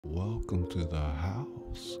Welcome to the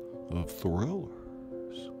House of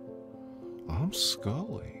Thrillers. I'm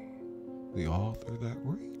Scully, the author that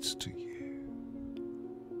reads to you.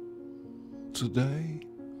 Today,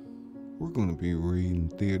 we're going to be reading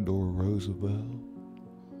Theodore Roosevelt,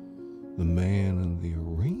 The Man in the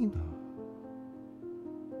Arena.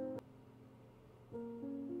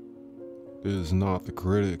 It is not the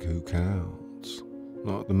critic who counts,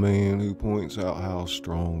 not the man who points out how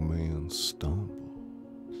strong men stumble,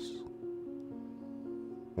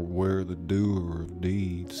 or where the doer of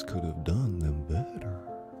deeds could have done them better.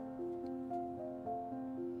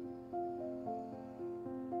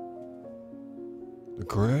 The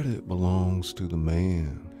credit belongs to the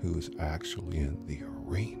man who is actually in the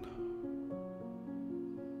arena,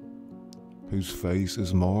 whose face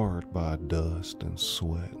is marred by dust and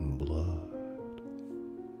sweat and blood,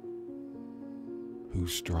 who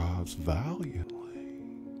strives valiantly,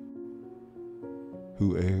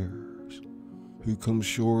 who errs, who comes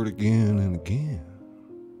short again and again,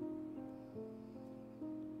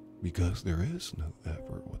 because there is no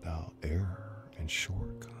effort without error and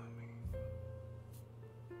shortcoming.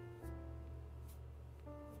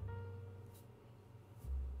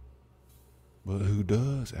 But who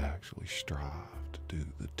does actually strive to do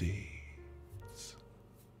the deeds?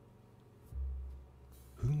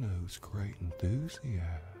 Who knows great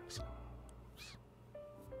enthusiasms,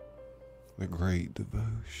 the great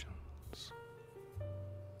devotions?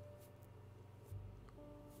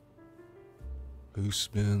 Who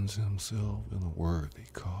spends himself in a worthy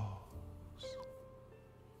cause?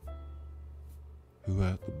 Who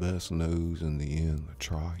at the best knows in the end the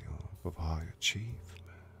triumph of high achievement?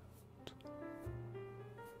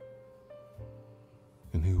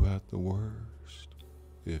 And who at the worst,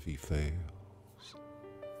 if he fails,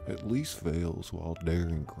 at least fails while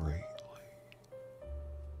daring greatly?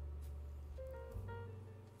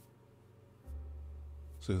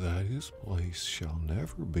 So that his place shall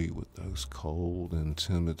never be with those cold and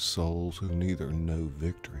timid souls who neither know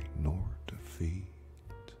victory nor defeat.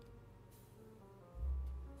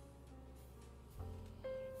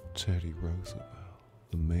 Teddy Roosevelt,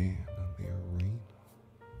 the man in the arena.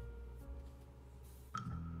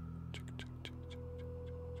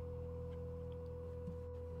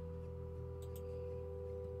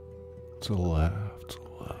 To laugh, to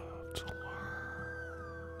love, to learn.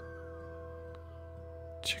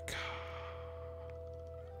 Chica.